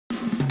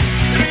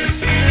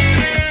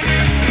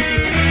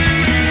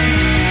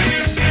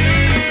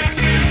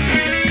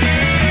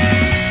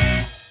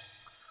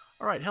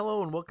Alright,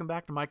 hello and welcome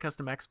back to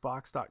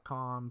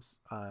MyCustomXbox.com's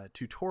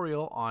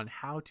tutorial on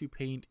how to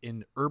paint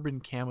an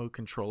urban camo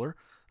controller.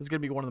 This is going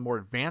to be one of the more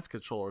advanced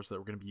controllers that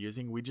we're going to be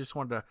using. We just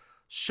wanted to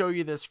show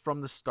you this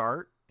from the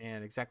start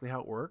and exactly how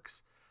it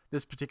works.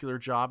 This particular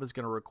job is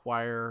going to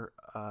require,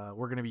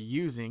 we're going to be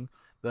using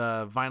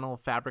the vinyl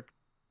fabric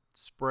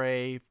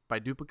spray by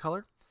Duplicolor.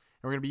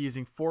 And we're going to be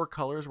using 4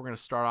 colors. We're going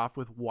to start off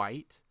with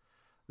white.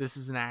 This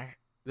is an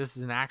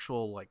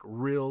actual like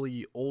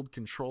really old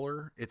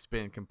controller. It's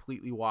been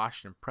completely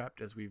washed and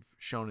prepped as we've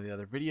shown in the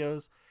other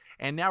videos.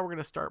 And now we're going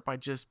to start by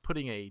just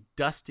putting a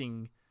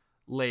dusting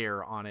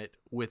layer on it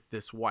with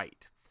this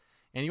white.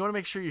 And you want to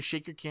make sure you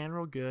shake your can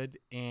real good.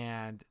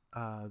 And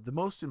the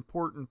most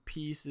important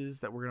pieces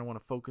that we're going to want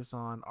to focus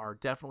on are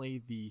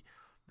definitely the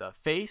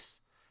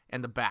face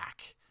and the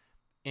back.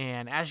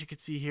 And as you can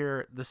see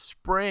here, the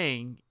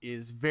spraying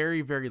is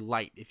very, very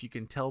light. If you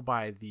can tell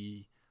by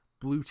the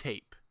blue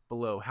tape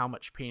below how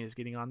much paint is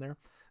getting on there.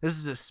 This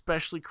is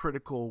especially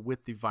critical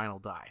with the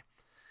vinyl dye.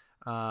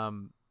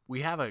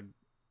 We have a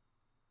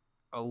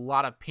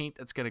lot of paint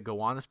that's going to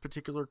go on this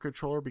particular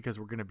controller because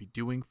we're going to be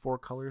doing 4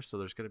 colors, so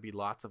there's going to be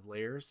lots of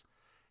layers.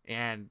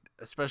 And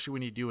especially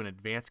when you do an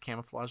advanced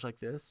camouflage like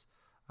this,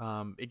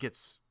 it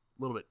gets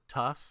a little bit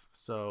tough.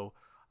 So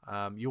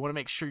you want to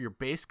make sure your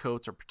base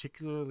coats are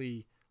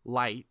particularly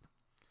light.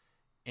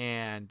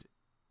 And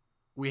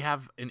we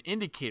have an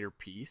indicator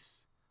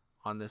piece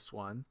on this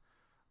one,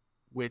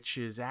 which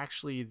is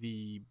actually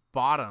the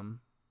bottom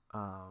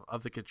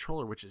of the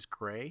controller, which is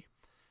gray.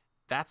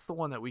 That's the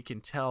one that we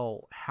can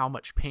tell how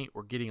much paint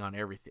we're getting on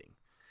everything.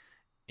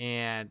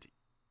 And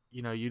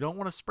you know, you don't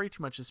want to spray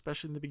too much,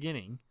 especially in the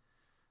beginning,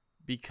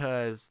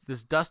 because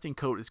this dusting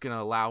coat is going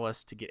to allow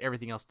us to get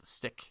everything else to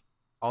stick,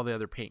 all the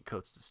other paint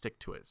coats to stick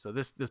to it. So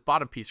this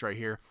bottom piece right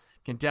here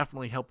can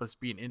definitely help us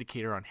be an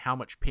indicator on how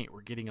much paint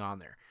we're getting on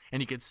there.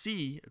 And you can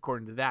see,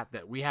 according to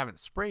that we haven't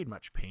sprayed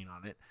much paint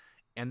on it.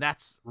 And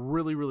that's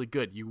really, really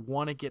good. You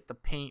want to get the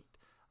paint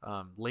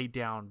laid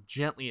down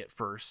gently at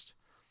first.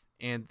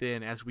 And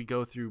then as we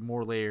go through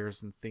more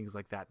layers and things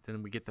like that,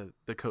 then we get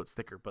the coats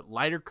thicker. But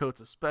lighter coats,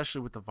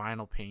 especially with the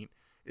vinyl paint,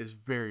 is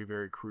very,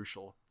 very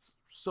crucial. It's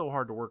so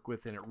hard to work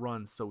with and it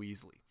runs so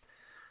easily.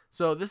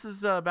 So this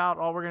is about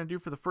all we're going to do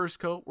for the first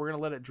coat. We're going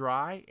to let it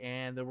dry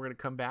and then we're going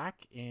to come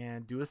back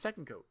and do a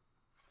second coat.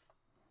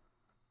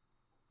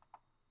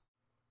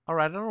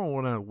 Alright, I don't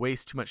want to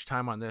waste too much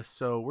time on this,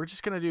 so we're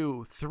just going to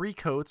do 3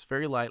 coats,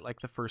 very light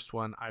like the first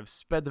one. I've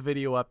sped the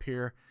video up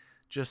here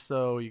just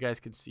so you guys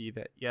can see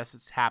that, yes,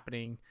 it's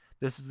happening.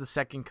 This is the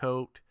second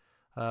coat.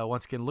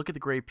 Once again, look at the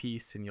gray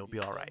piece and you'll be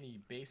alright. The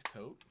base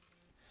coat,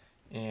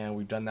 and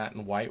we've done that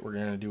in white. We're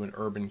going to do an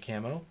urban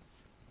camo.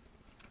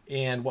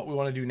 And what we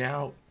want to do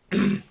now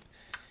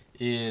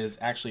is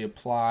actually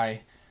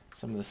apply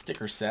some of the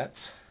sticker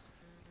sets.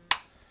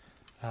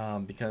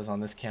 Because on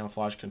this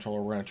camouflage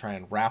controller we're going to try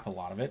and wrap a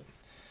lot of it.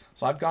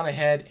 So I've gone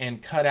ahead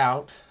and cut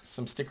out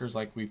some stickers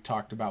like we've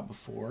talked about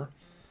before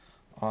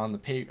on the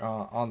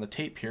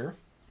tape here.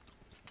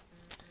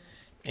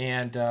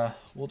 And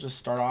we'll just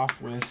start off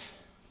with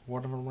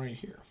one of them right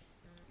here.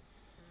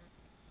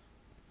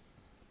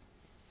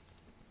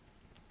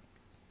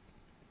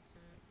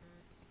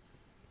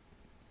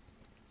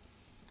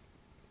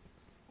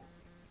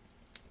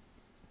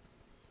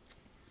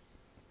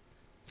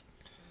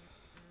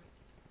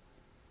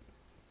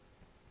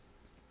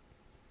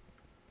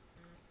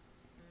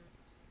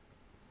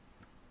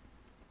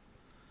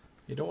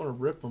 You don't want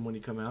to rip them when you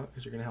come out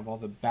because you're going to have all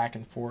the back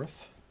and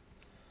forth.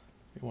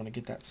 You want to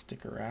get that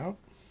sticker out.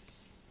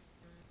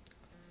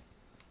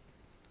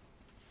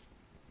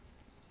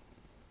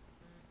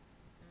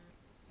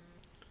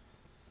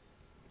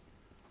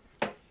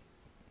 If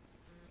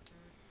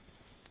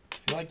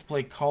you like to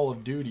play Call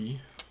of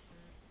Duty,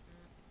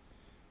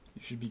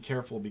 you should be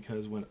careful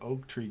because when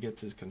Oak Tree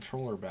gets his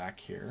controller back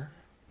here,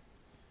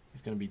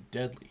 he's going to be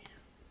deadly.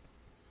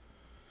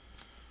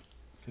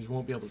 Because you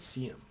won't be able to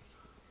see him.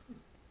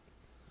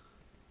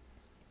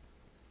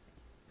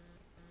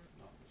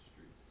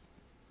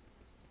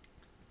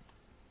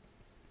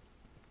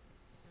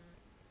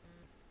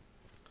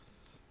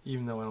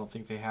 Even though I don't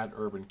think they had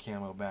urban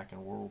camo back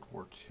in World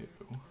War II.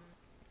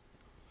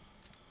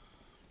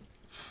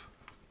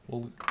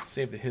 We'll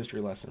save the history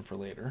lesson for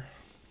later.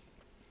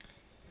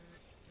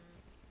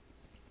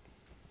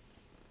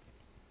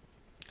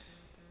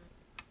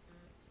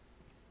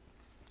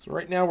 So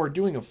right now we're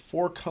doing a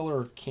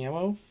 4-color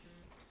camo.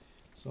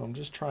 So I'm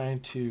just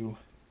trying to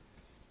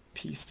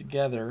piece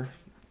together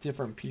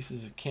different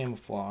pieces of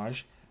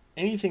camouflage.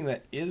 Anything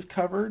that is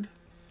covered,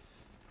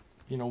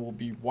 you know, will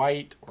be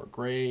white or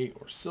gray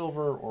or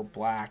silver or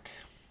black.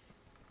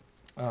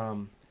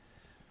 We're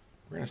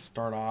going to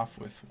start off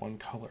with 1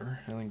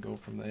 color and then go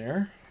from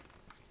there.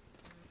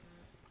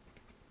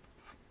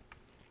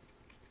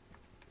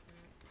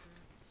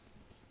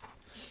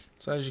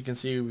 So as you can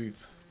see,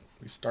 we've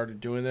started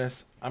doing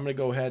this. I'm going to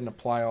go ahead and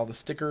apply all the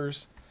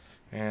stickers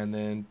and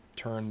then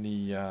turn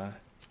the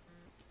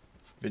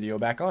video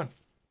back on.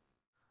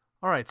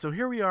 All right, so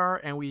here we are,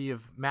 and we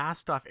have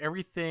masked off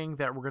everything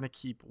that we're going to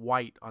keep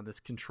white on this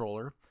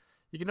controller.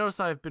 You can notice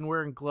I've been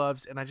wearing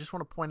gloves, and I just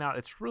want to point out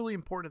it's really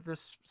important at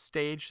this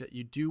stage that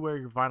you do wear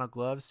your vinyl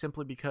gloves,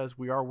 simply because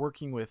we are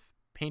working with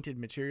painted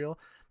material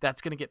that's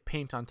going to get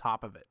paint on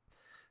top of it.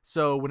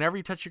 So whenever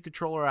you touch your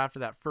controller after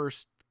that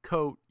first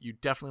coat, you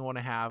definitely want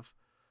to have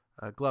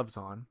gloves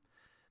on.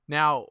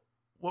 Now,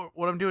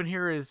 what I'm doing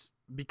here is,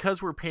 because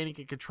we're painting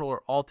a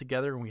controller all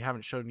together, and we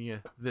haven't shown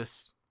you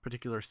this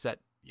particular set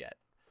yet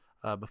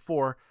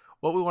before,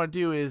 what we want to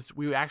do is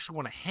we actually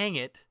want to hang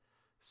it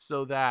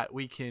so that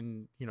we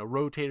can,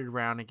 rotate it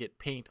around and get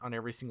paint on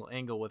every single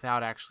angle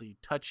without actually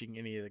touching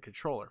any of the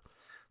controller.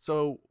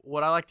 So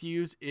what I like to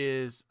use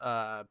is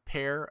a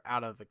pair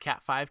out of a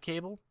Cat 5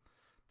 cable,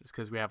 just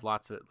because we have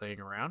lots of it laying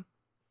around,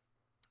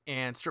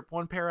 and strip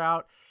one pair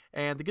out.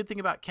 And the good thing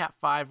about Cat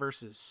 5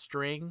 versus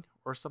string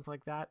or something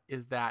like that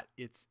is that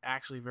it's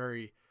actually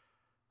very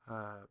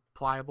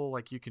pliable.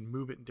 Like, you can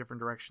move it in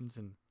different directions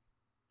and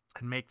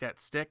make that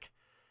stick.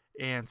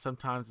 And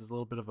sometimes it's a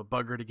little bit of a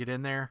bugger to get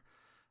in there,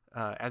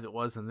 as it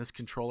was in this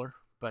controller.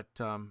 But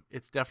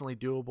it's definitely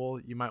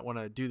doable. You might want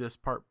to do this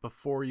part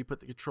before you put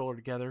the controller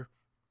together.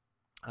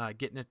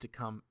 Getting it to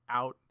come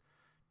out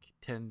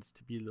tends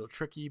to be a little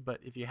tricky, but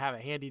if you have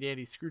a handy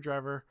dandy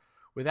screwdriver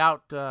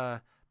without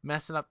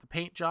messing up the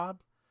paint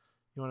job,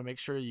 you want to make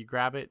sure you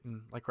grab it.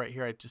 And like right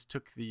here, I just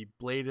took the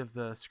blade of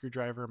the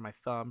screwdriver and my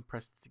thumb,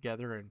 pressed it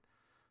together,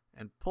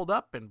 and pulled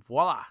up, and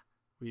voila,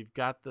 we've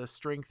got the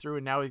string through,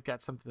 and now we've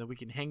got something that we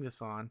can hang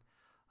this on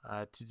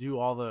to do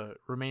all the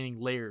remaining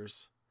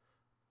layers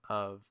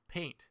of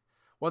paint.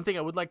 One thing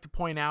I would like to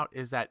point out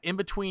is that in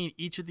between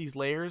each of these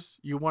layers,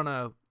 you want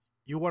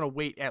to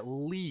wait at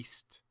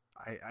least,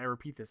 I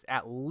repeat this,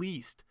 at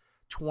least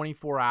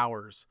 24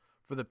 hours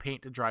for the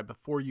paint to dry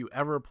before you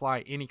ever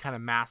apply any kind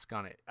of mask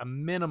on it. A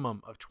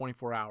minimum of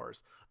 24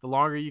 hours. The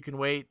longer you can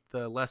wait,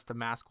 the less the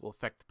mask will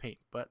affect the paint.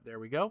 But there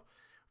we go.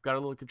 We've got a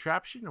little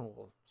contraption, and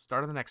we'll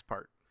start on the next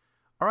part.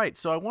 All right,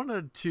 so I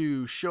wanted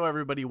to show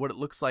everybody what it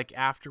looks like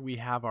after we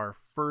have our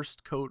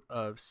first coat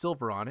of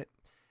silver on it.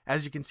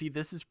 As you can see,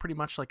 this is pretty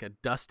much like a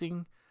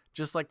dusting,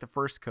 just like the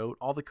first coat.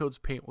 All the coats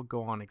of paint will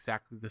go on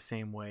exactly the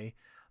same way.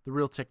 The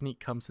real technique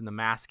comes in the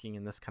masking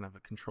in this kind of a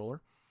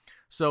controller.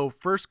 So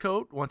first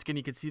coat, once again,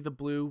 you can see the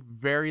blue,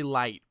 very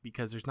light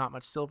because there's not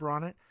much silver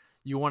on it.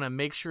 You want to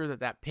make sure that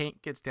that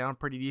paint gets down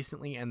pretty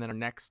decently, and then our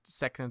next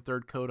second and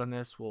third coat on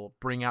this will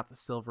bring out the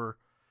silver,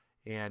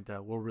 and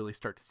we'll really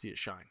start to see it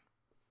shine.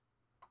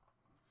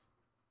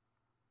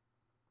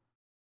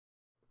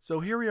 So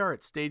here we are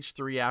at stage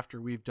 3 after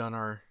we've done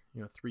our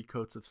 3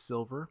 coats of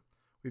silver.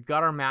 We've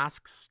got our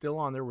masks still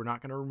on there. We're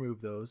not going to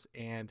remove those,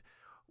 and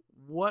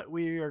what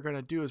we are going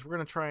to do is we're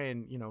going to try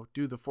and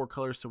do the 4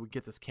 colors so we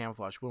get this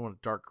camouflage. We want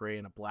a dark gray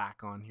and a black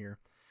on here.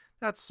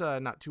 That's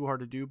not too hard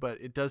to do, but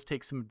it does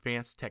take some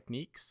advanced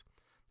techniques.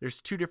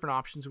 There's 2 different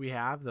options we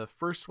have. The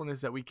first one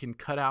is that we can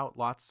cut out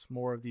lots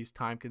more of these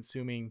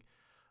time-consuming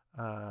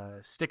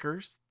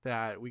stickers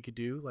that we could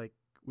do like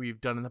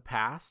we've done in the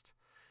past,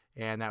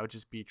 and that would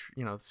just be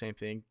the same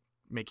thing.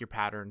 Make your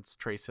patterns,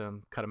 trace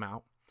them, cut them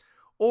out.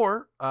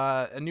 Or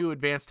a new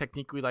advanced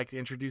technique we like to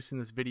introduce in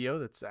this video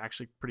that's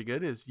actually pretty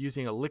good is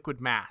using a liquid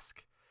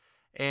mask.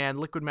 And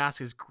liquid mask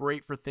is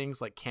great for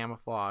things like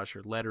camouflage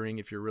or lettering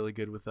if you're really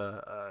good with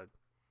a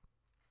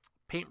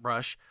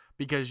paintbrush,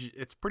 because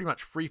it's pretty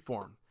much free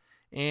form.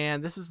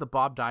 And this is the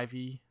Bob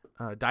Dively,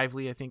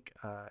 I think,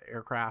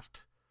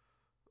 aircraft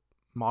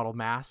model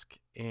mask,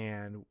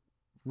 and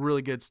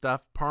really good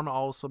stuff. Parma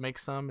also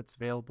makes some. It's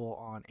available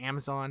on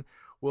Amazon.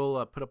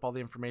 We'll put up all the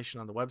information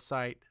on the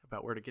website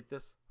about where to get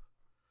this.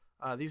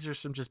 These are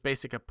some just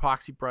basic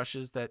epoxy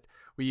brushes that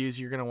we use.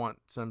 You're going to want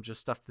some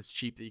just stuff that's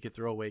cheap that you could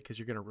throw away because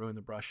you're going to ruin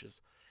the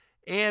brushes.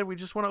 And we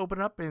just want to open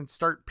it up and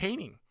start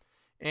painting.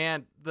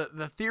 And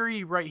the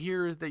theory right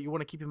here is that you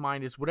want to keep in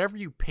mind is whatever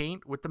you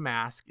paint with the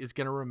mask is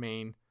going to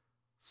remain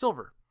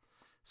silver.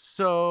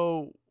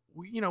 So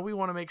we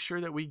want to make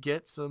sure that we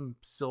get some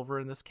silver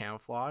in this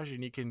camouflage,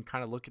 and you can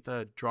kind of look at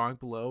the drawing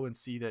below and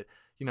see that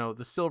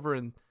the silver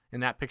in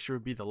that picture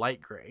would be the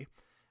light gray.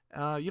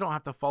 You don't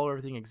have to follow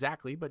everything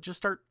exactly, but just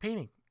start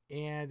painting,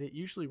 and it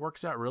usually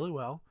works out really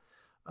well.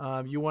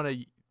 You want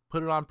to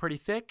put it on pretty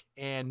thick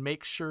and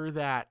make sure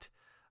that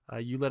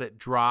you let it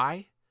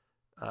dry.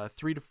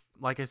 3 to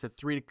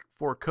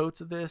 4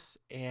 coats of this,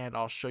 and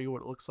I'll show you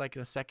what it looks like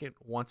in a second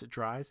once it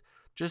dries.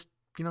 Just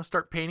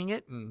start painting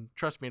it, and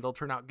trust me, it'll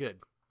turn out good.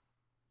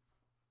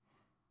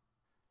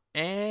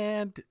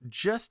 And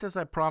just as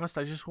I promised,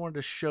 I just wanted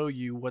to show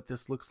you what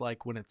this looks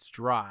like when it's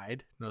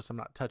dried. Notice I'm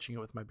not touching it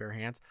with my bare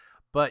hands,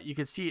 but you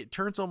can see it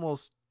turns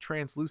almost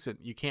translucent.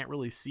 You can't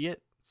really see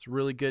it. It's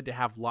really good to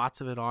have lots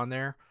of it on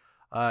there.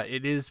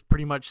 It is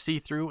pretty much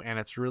see-through, and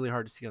it's really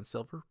hard to see on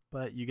silver,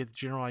 but you get the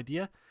general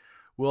idea.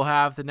 We'll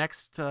have the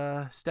next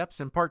steps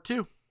in part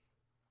 2.